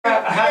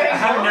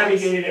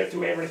navigated it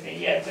through everything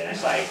yet, but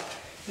it's like,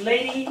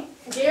 lady,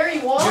 Gary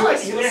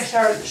Wallace. You're gonna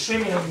start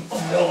swimming on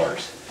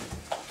dollars.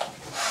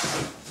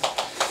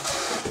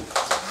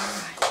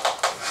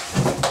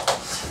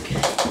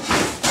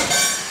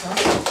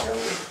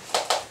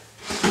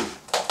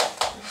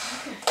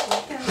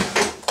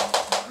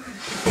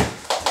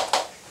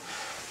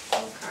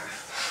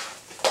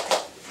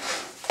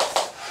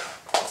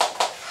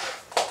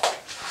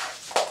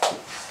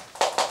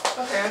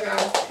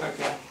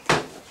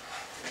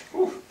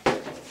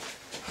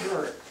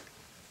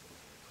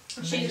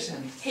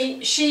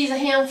 She's a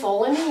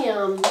handful. Let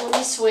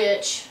me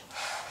switch.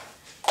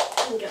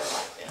 And go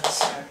like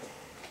this.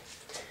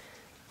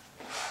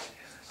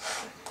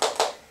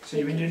 So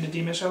you've been doing the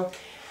DMSO?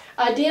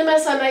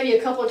 DMS I maybe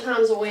a couple of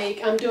times a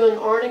week. I'm doing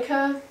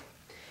arnica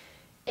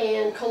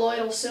and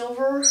colloidal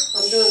silver.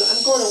 I'm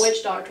going a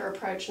witch doctor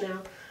approach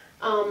now.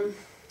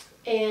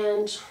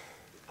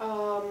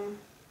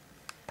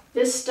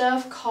 This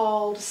stuff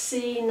called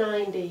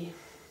C90.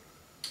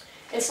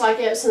 It's like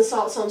Epsom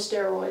salts on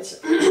steroids.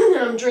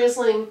 I'm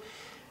drizzling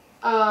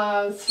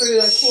through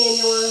a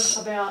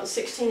cannula about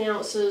 16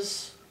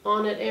 ounces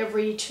on it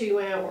every 2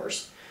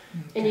 hours.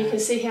 Okay. And you can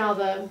see how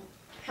the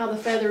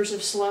feathers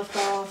have sloughed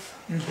off.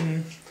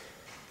 Mm-hmm.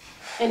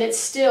 And it's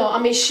still,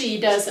 I mean, she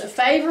doesn't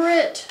favor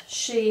it.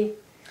 She,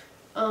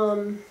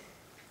 I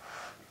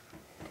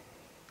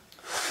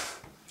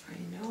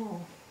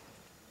know.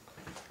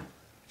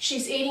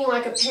 She's eating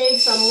like a pig,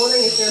 so I'm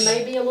wondering if there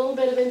may be a little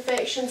bit of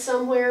infection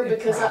somewhere,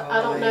 because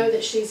I don't know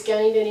that she's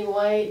gained any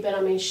weight, but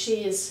I mean,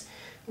 she is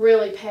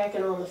really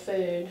packing on the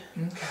food.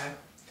 Okay.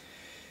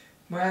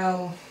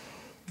 Well,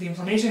 the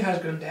inflammation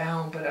has gone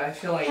down, but I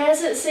feel like...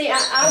 Has it? See,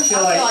 I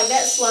feel like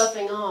that's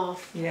sloughing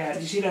off. Yeah, do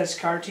you see that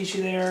scar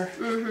tissue there?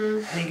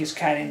 Mm-hmm. I think it's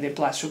carrying the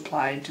blood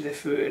supply into the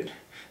food.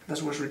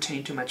 That's what's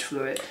retaining too much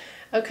fluid.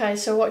 Okay,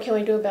 so what can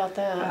we do about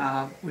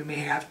that? We may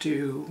have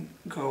to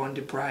go on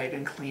debride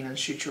and clean and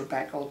suture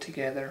back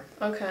altogether.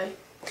 Okay.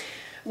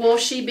 Will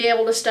she be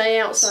able to stay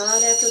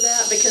outside after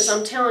that? Because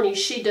I'm telling you,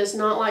 she does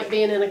not like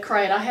being in a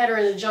crate. I had her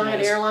in a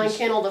giant airline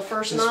kennel the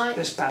first night.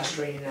 This past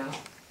rain now.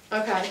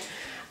 Okay.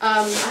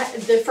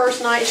 The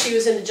first night she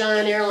was in the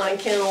giant airline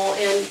kennel,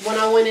 and when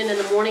I went in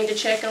the morning to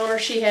check on her,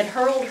 she had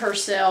hurled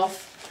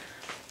herself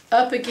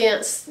up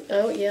against,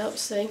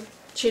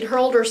 she'd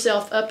hurled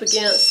herself up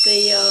against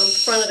the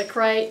front of the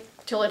crate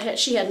till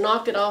she had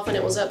knocked it off and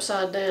it was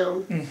upside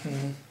down.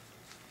 Mm-hmm.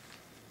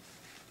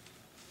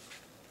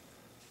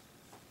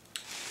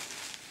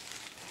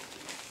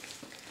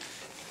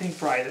 I think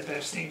probably the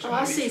best thing. Oh,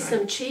 I see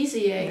some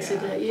cheesy eggs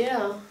in it,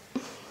 yeah.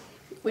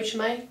 Which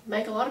may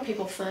make a lot of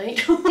people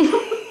faint.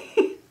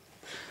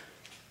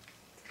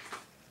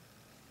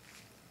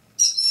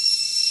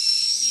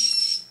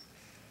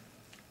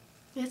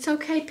 It's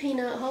okay,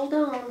 Peanut. Hold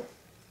on.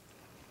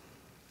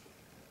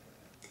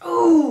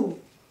 Oh,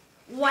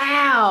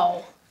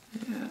 wow!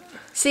 Yeah.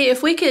 See,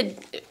 if we could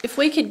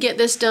get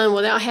this done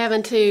without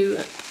having to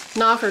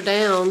knock her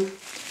down.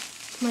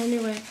 Come on,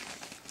 anyway.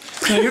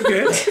 No, you're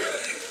good.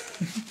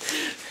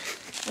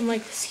 I'm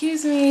like,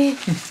 excuse me.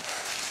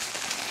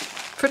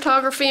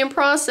 Photography in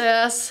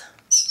process.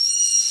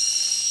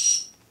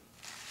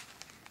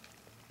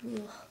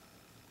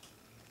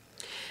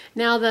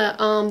 Now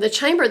the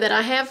chamber that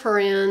I have her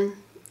in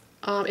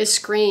is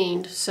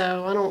screened,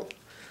 so I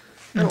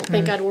don't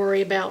think I'd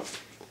worry about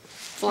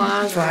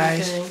flies or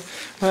anything.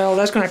 Well,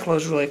 that's going to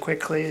close really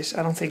quickly.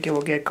 I don't think it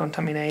will get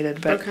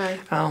contaminated, but okay.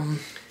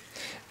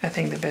 I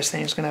think the best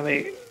thing is going to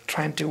be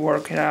trying to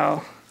work it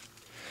out,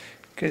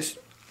 because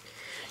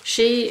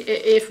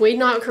if we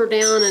knock her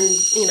down and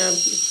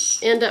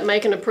end up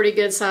making a pretty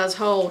good size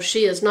hole,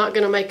 she is not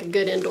going to make a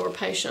good indoor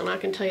patient. I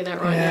can tell you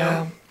that right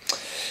now.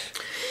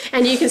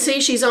 And you can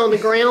see she's on the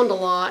ground a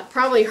lot,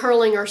 probably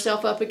hurling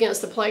herself up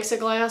against the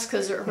plexiglass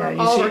because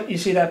you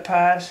see that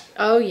pass?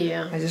 Oh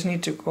yeah. I just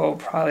need to go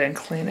probably and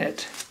clean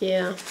it.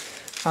 Yeah.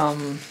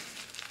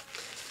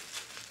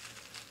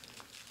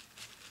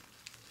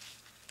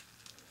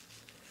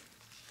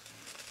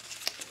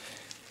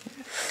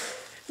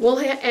 Well,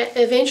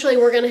 eventually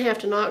we're going to have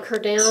to knock her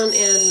down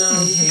and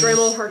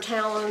Dremel her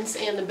talons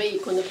and the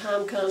beak when the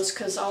time comes,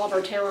 because all of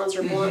her talons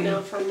are blunt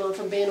now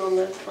from being on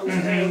the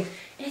ground.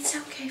 It's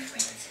okay,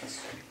 Francis.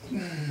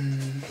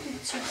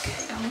 It's okay.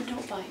 Oh,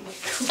 don't bite me.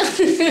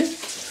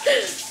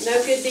 No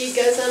good deed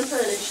goes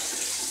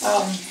unpunished.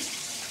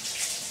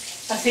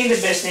 I think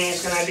the best thing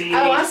is going to be...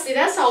 Oh, I see.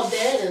 That's all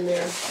dead in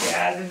there.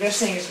 Yeah, the best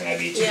thing is going to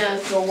be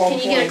to go Can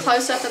you get a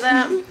close-up of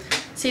that?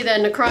 See the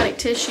necrotic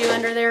tissue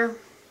under there?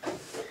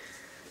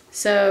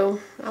 So,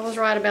 I was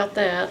right about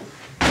that.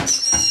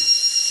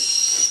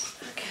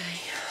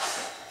 Okay.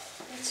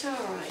 It's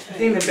alright. I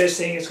think the best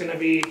thing is going to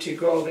be to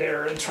go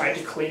there and try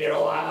to clean it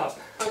all out.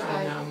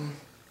 Okay.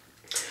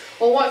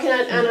 Well, what can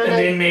I... And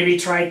then maybe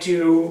try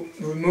to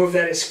remove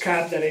that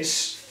scab that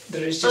is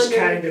just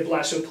cutting the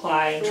blood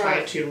supply and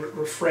try to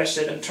refresh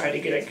it and try to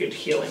get a good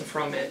healing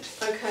from it.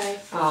 Okay.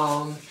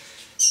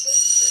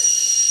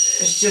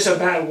 It's just a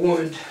bad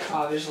wound,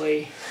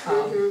 obviously.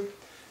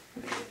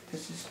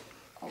 This is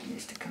all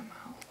needs to come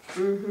out.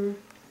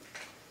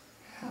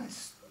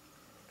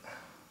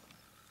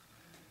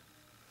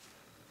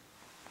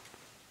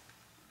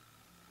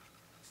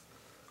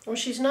 Well,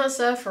 she's not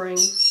suffering.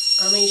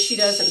 I mean, she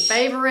doesn't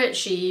favor it.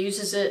 She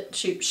uses it.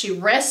 She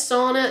rests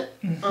on it.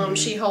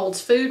 She holds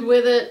food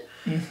with it.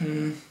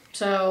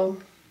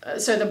 So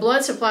the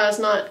blood supply is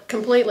not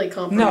completely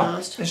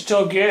compromised. No, it's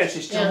still good.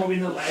 She's still moving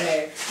the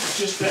leg. It's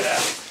just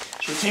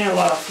that she's retaining a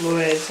lot of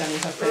fluids and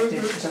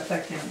it's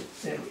affecting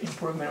the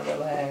improvement of the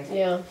leg.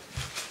 Yeah.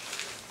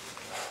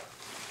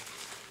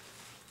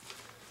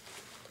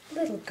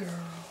 Little girl.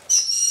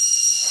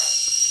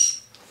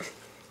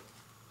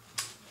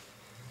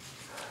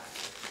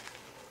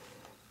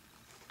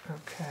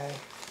 Okay.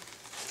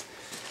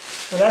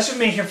 Well, that should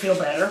make her feel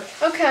better.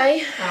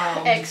 Okay.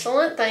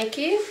 Excellent. Thank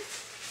you.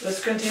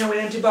 Let's continue with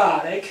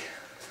antibiotic.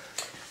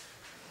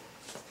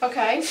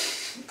 Okay.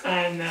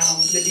 And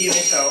the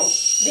DMSO.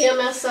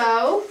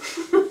 DMSO.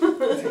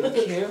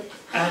 Thank you.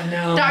 And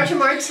Dr.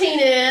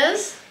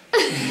 Martinez.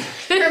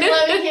 From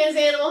Loving Hands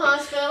Animal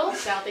Hospital,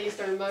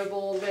 Southeastern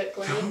Mobile Vet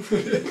Clinic.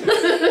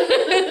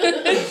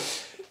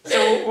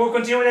 So we'll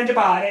continue with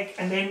antibiotic,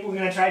 and then we're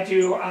gonna try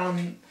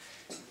to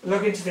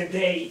look into the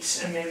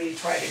dates and maybe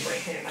try to bring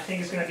him. I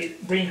think it's gonna be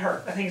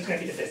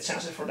the best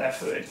chances for that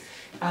food.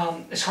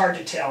 It's hard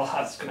to tell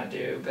how it's gonna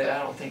do, but I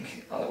don't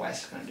think otherwise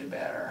it's gonna do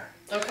better.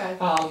 Okay.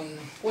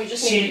 We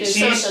just need to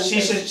do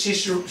something.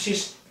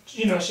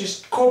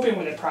 She's coping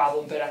with the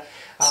problem, but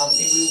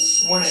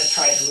we want to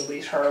try to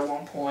release her at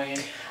one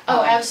point.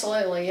 Oh,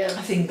 absolutely, yeah.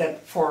 I think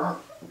that for her,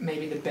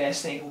 maybe the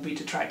best thing will be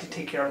to try to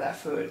take care of that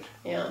food.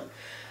 Yeah.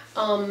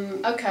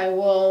 Okay,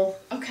 well,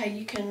 okay,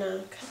 you can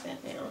cut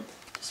that now.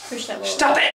 Just push that little... Stop it!